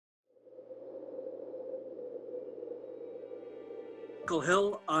Michael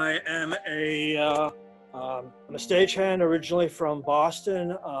Hill. I am I'm a stagehand originally from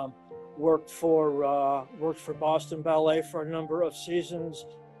Boston. Worked for Boston Ballet for a number of seasons.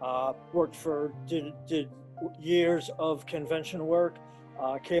 Did years of convention work.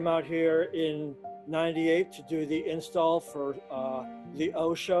 Came out here in '98 to do the install for the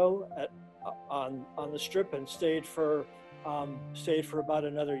O show on the Strip, and stayed for about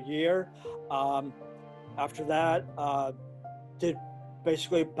another year. After that, did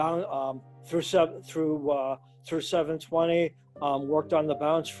basically through 720. Worked on the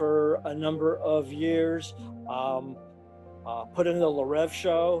bounce for a number of years. Put in the Le Rev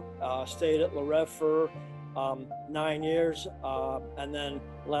show. Stayed at Le Rev for 9 years, and then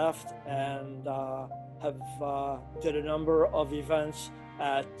left and have did a number of events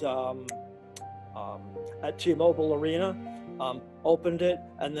at T-Mobile Arena. Opened it,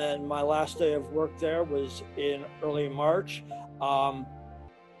 and then my last day of work there was in early March.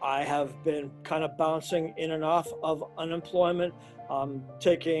 I have been kind of bouncing in and off of unemployment,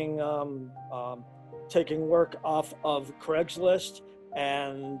 taking work off of Craigslist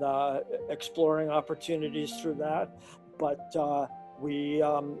and exploring opportunities through that. But we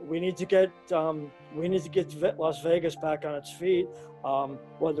need to get Las Vegas back on its feet,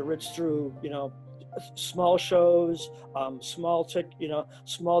 whether it's through small shows, small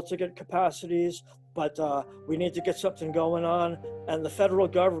ticket capacities. But we need to get something going on, and the federal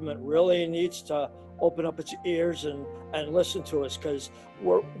government really needs to open up its ears and listen to us, because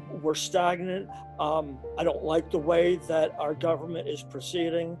we're stagnant. I don't like the way that our government is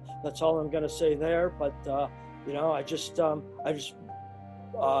proceeding. That's all I'm going to say there. But I just thought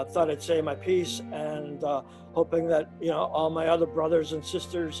I'd say my piece, and hoping that all my other brothers and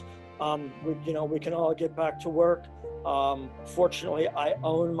sisters, we can all get back to work. Fortunately, I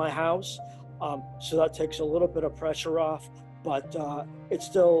own my house. So that takes a little bit of pressure off, but it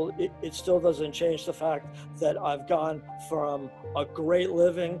still doesn't change the fact that I've gone from a great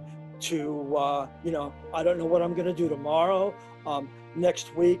living to I don't know what I'm going to do tomorrow.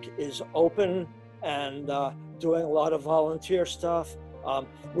 Next week is open, and doing a lot of volunteer stuff,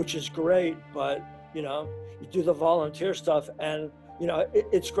 which is great. But you do the volunteer stuff, and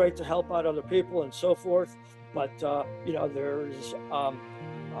it's great to help out other people and so forth. But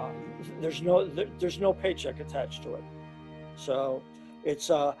there's no paycheck attached to it. So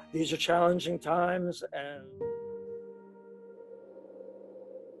these are challenging times, and